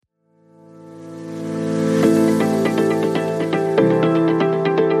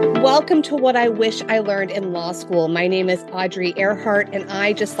Welcome to What I Wish I Learned in Law School. My name is Audrey Earhart, and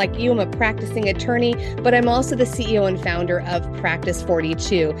I, just like you, am a practicing attorney, but I'm also the CEO and founder of Practice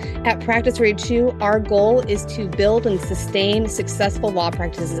 42. At Practice 42, our goal is to build and sustain successful law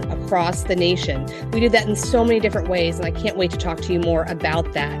practices across the nation. We do that in so many different ways, and I can't wait to talk to you more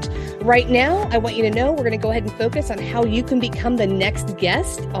about that. Right now, I want you to know we're going to go ahead and focus on how you can become the next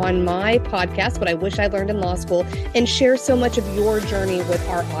guest on my podcast, What I Wish I Learned in Law School, and share so much of your journey with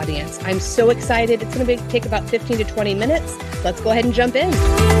our audience. I'm so excited. It's going to take about 15 to 20 minutes. Let's go ahead and jump in.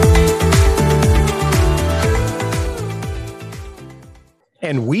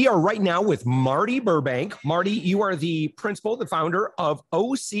 And we are right now with Marty Burbank. Marty, you are the principal, the founder of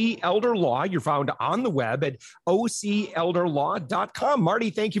OC Elder Law. You're found on the web at ocelderlaw.com. Marty,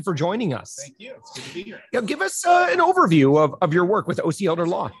 thank you for joining us. Thank you. It's good to be here. Yeah, give us an overview of your work with OC Elder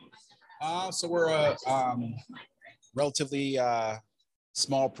Law. So we're a relatively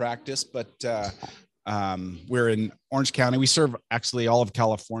small practice, but we're in Orange County. We serve actually all of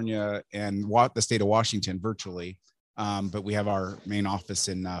California and the state of Washington virtually. But we have our main office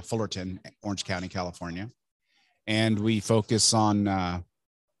in Fullerton, Orange County, California. And we focus on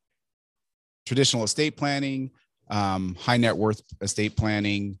traditional estate planning, high net worth estate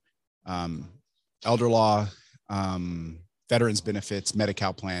planning, elder law, veterans benefits,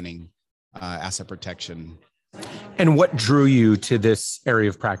 Medi-Cal planning, asset protection. And what drew you to this area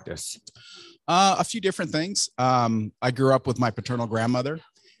of practice? A few different things. I grew up with my paternal grandmother,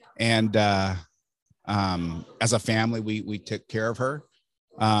 and as a family, we took care of her.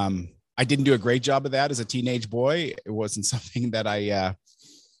 I didn't do a great job of that as a teenage boy. It wasn't something that I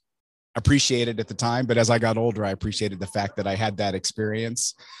appreciated at the time, but as I got older, I appreciated the fact that I had that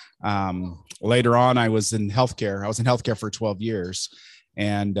experience. Later on, I was in healthcare. I was in healthcare for 12 years.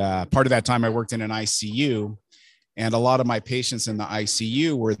 And part of that time I worked in an ICU, and a lot of my patients in the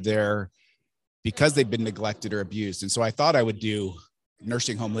ICU were there because they'd been neglected or abused. And so I thought I would do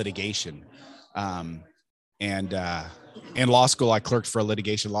nursing home litigation. And in law school, I clerked for a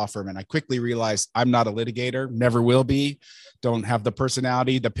litigation law firm, and I quickly realized I'm not a litigator, never will be, don't have the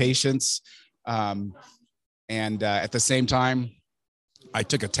personality, the patience. At the same time, I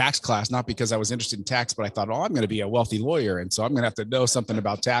took a tax class, not because I was interested in tax, but I thought, oh, I'm going to be a wealthy lawyer. And so I'm going to have to know something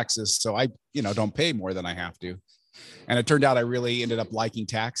about taxes. So I, don't pay more than I have to. And it turned out I really ended up liking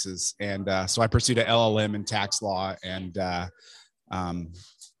taxes. And so I pursued an LLM in tax law and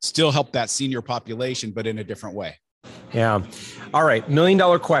still help that senior population, but in a different way. Yeah. All right. $1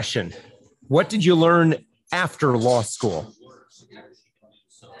 million question. What did you learn after law school?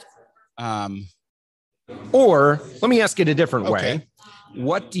 Or let me ask it a different way.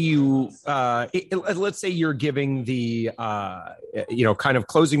 What do you, let's say you're giving the, kind of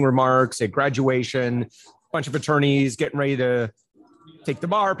closing remarks at graduation, bunch of attorneys getting ready to take the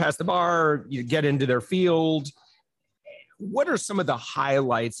bar, pass the bar, you get into their field. What are some of the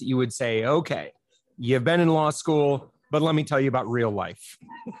highlights that you would say, okay, you've been in law school, but let me tell you about real life?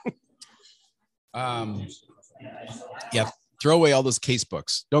 Throw away all those case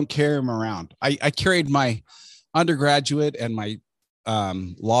books. Don't carry them around. I carried my undergraduate and my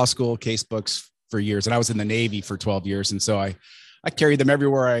law school case books for years, and I was in the Navy for 12 years. And so I carried them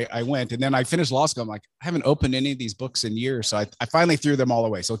everywhere I went. And then I finished law school. I'm like, I haven't opened any of these books in years. So I finally threw them all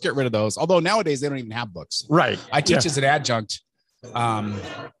away. So get rid of those. Although nowadays they don't even have books. Right. I teach as an adjunct. I'm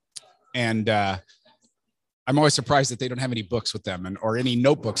always surprised that they don't have any books with them or any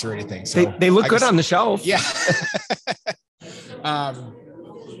notebooks or anything. So they look good on the shelf. Yeah.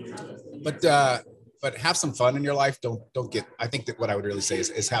 But have some fun in your life. I think that what I would really say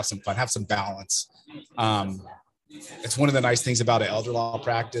is have some fun, have some balance. It's one of the nice things about an elder law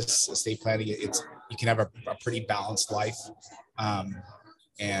practice, estate planning. You can have a pretty balanced life,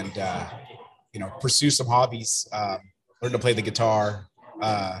 pursue some hobbies, learn to play the guitar,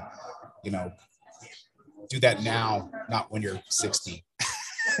 do that now, not when you're 60. Why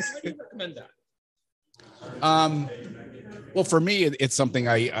do you recommend that? Well, for me, it's something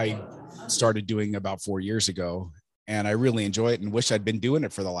I started doing about 4 years ago, and I really enjoy it and wish I'd been doing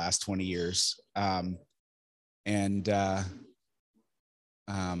it for the last 20 years.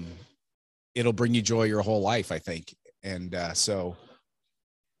 It'll bring you joy your whole life, I think. And so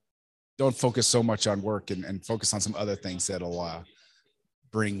don't focus so much on work and focus on some other things that'll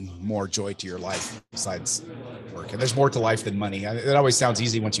bring more joy to your life besides work. And there's more to life than money. It always sounds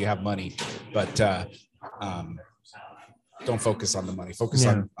easy once you have money, but don't focus on the money. Focus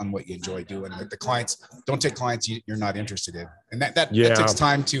on what you enjoy doing. Like the clients, don't take clients you're not interested in. And that takes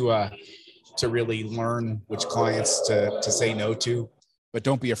time to really learn which clients to say no to, but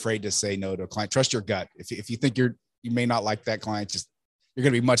don't be afraid to say no to a client. Trust your gut. If you think you may not like that client, just you're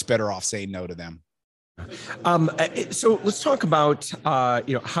going to be much better off saying no to them. So let's talk about,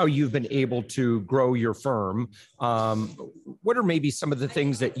 how you've been able to grow your firm. What are maybe some of the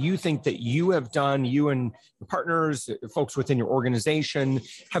things that you think that you have done, you and your partners, folks within your organization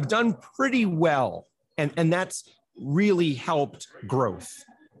have done pretty well, and that's really helped growth?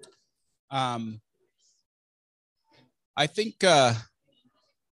 I think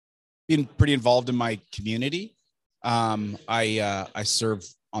being pretty involved in my community. I serve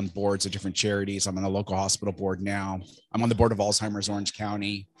on boards of different charities. I'm on the local hospital board now. I'm on the board of Alzheimer's Orange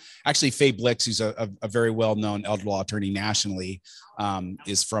County. Actually, Faye Blix, who's a very well-known elder law attorney nationally,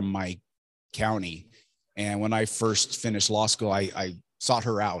 is from my county. And when I first finished law school, I sought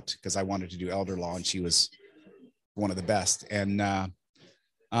her out because I wanted to do elder law, and she was one of the best. And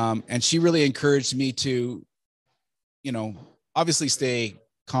she really encouraged me to, obviously stay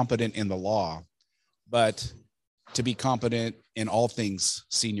competent in the law, but to be competent in all things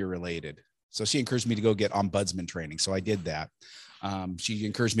senior related. So she encouraged me to go get ombudsman training. So I did that. She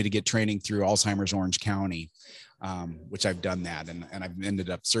encouraged me to get training through Alzheimer's Orange County, which I've done that. And I've ended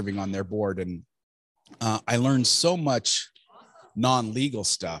up serving on their board. And I learned so much non-legal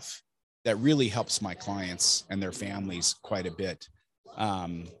stuff that really helps my clients and their families quite a bit.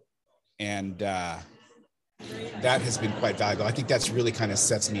 That has been quite valuable. I think that's really kind of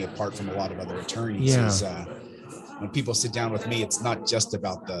sets me apart from a lot of other attorneys. Yeah. When people sit down with me, it's not just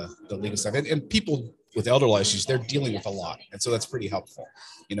about the legal stuff. And people with elder law issues, they're dealing with a lot. And so that's pretty helpful.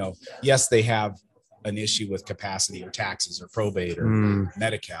 Yes, they have an issue with capacity or taxes or probate or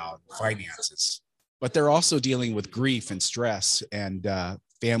Medi-Cal, finances, but they're also dealing with grief and stress and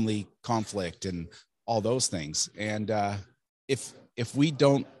family conflict and all those things. And if we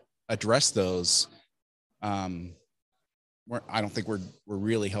don't address those, I don't think we're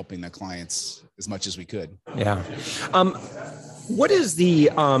really helping the clients as much as we could. Yeah. What is the,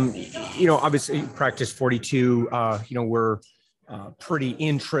 obviously Practice 42, we're pretty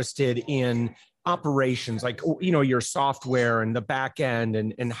interested in operations, like, your software and the back end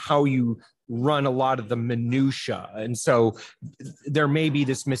and how you run a lot of the minutia. And so there may be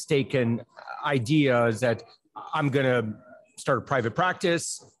this mistaken idea is that I'm going to start a private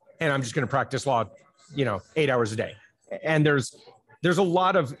practice and I'm just going to practice law, 8 hours a day. And there's a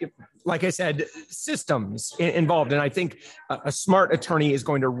lot of, like I said, systems involved. And I think a smart attorney is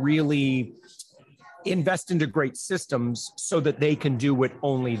going to really invest into great systems so that they can do what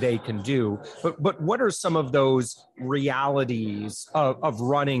only they can do. But what are some of those realities of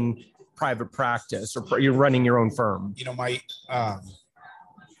running private practice or you're running your own firm? My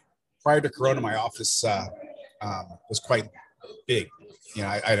prior to Corona, my office was quite big.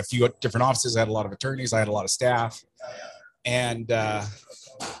 I had a few different offices. I had a lot of attorneys. I had a lot of staff. And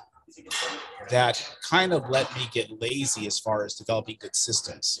that kind of let me get lazy as far as developing good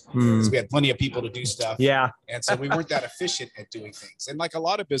systems. Because we had plenty of people to do stuff. Yeah. And so we weren't that efficient at doing things. And like a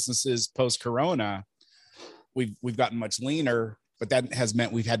lot of businesses post-Corona, we've gotten much leaner, but that has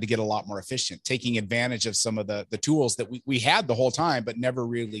meant we've had to get a lot more efficient, taking advantage of some of the tools that we had the whole time, but never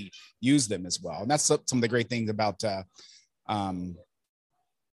really used them as well. And that's some of the great things about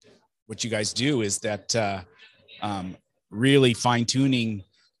what you guys do is that really fine-tuning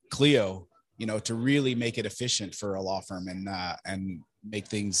Clio, to really make it efficient for a law firm and make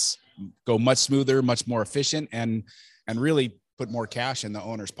things go much smoother, much more efficient, and really put more cash in the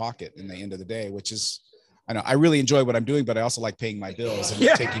owner's pocket in the end of the day, which is, I know I really enjoy what I'm doing, but I also like paying my bills and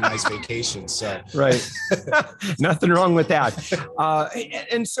taking nice vacations. So right. Nothing wrong with that.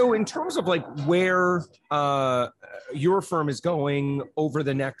 And so in terms of like where your firm is going over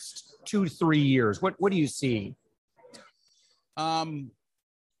the next 2 to 3 years, what do you see?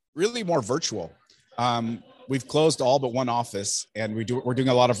 Really more virtual. We've closed all but one office, and we're doing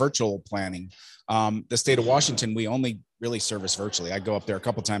a lot of virtual planning. The state of Washington, we only really service virtually. I go up there a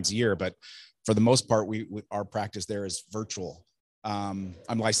couple times a year, but for the most part, our practice there is virtual. I'm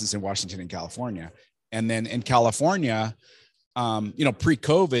licensed in Washington and California. And then in California,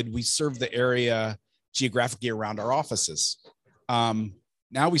 pre-COVID, we served the area geographically around our offices.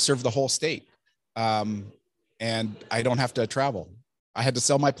 Now we serve the whole state. And I don't have to travel. I had to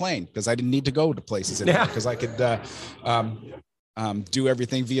sell my plane because I didn't need to go to places anymore because I could do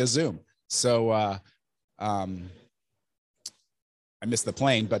everything via Zoom. So I missed the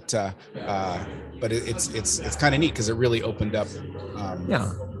plane, but it's kind of neat because it really opened up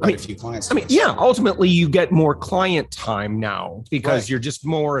quite a few clients. Ultimately you get more client time now because you're just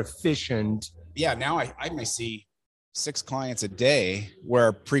more efficient. Yeah, now I may see 6 clients a day,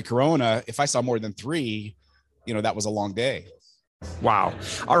 where pre-Corona, if I saw more than 3, that was a long day. Wow.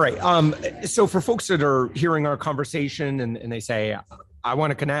 All right. So for folks that are hearing our conversation and they say, I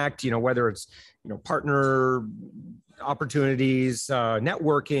want to connect, whether it's, partner opportunities,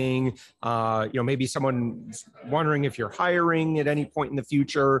 networking, maybe someone's wondering if you're hiring at any point in the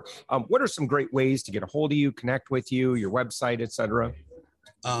future. What are some great ways to get a hold of you, connect with you, your website, et cetera?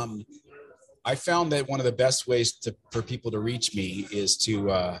 I found that one of the best ways for people to reach me is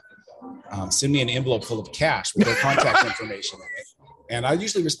to send me an envelope full of cash with their contact information in it. And I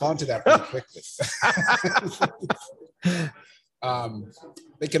usually respond to that pretty quickly.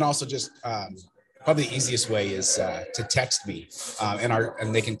 They can also just, probably the easiest way is to text me,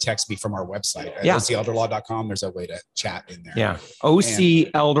 and they can text me from our website at OCElderlaw.com. There's a way to chat in there. Yeah,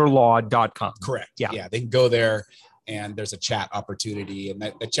 OCElderlaw.com. Correct. Yeah, they can go there. And there's a chat opportunity, and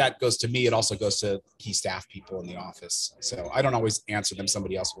the chat goes to me. It also goes to key staff people in the office. So I don't always answer them.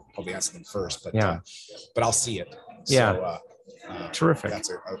 Somebody else will probably answer them first, but I'll see it. So, terrific. That's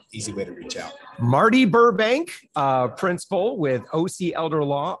an easy way to reach out. Marty Burbank, principal with OC Elder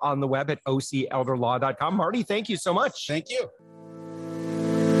Law, on the web at OCElderlaw.com. Marty, thank you so much. Thank you.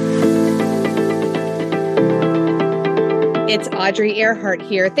 It's Audrey Earhart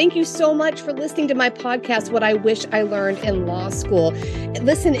here. Thank you so much for listening to my podcast, What I Wish I Learned in Law School.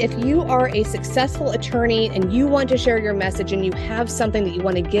 Listen, if you are a successful attorney and you want to share your message and you have something that you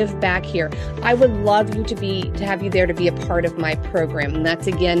want to give back here, I would love you to have you there to be a part of my program. And that's,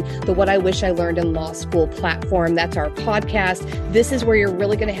 again, the What I Wish I Learned in Law School platform. That's our podcast. This is where you're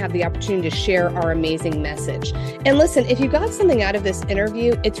really going to have the opportunity to share our amazing message. And listen, if you got something out of this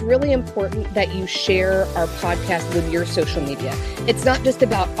interview, it's really important that you share our podcast with your social media. It's not just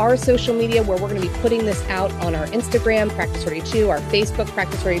about our social media, where we're going to be putting this out on our Instagram, Practice 42, our Facebook,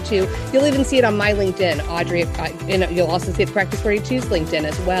 Practice 42. You'll even see it on my LinkedIn, Audrey, and you'll also see it Practice 42's LinkedIn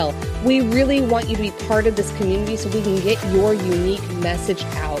as well. We really want you to be part of this community so we can get your unique message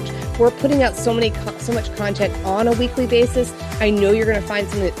out. We're putting out so much content on a weekly basis. I know you're going to find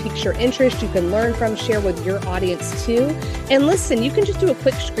something that piques your interest, you can learn from, share with your audience too. And listen, you can just do a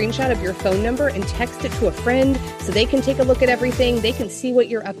quick screenshot of your phone number and text it to a friend so they can take a look at everything. They can see what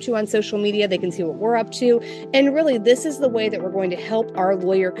you're up to on social media. They can see what we're up to. And really, this is the way that we're going to help our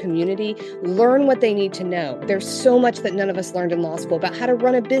lawyer community learn what they need to know. There's so much that none of us learned in law school about how to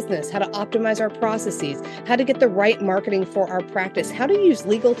run a business, how to optimize our processes, how to get the right marketing for our practice, how to use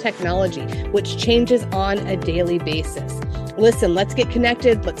legal technology, which changes on a daily basis. Listen, let's get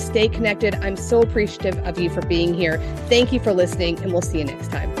connected. Let's stay connected. I'm so appreciative of you for being here. Thank you for listening, and we'll see you next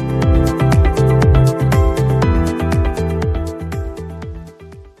time.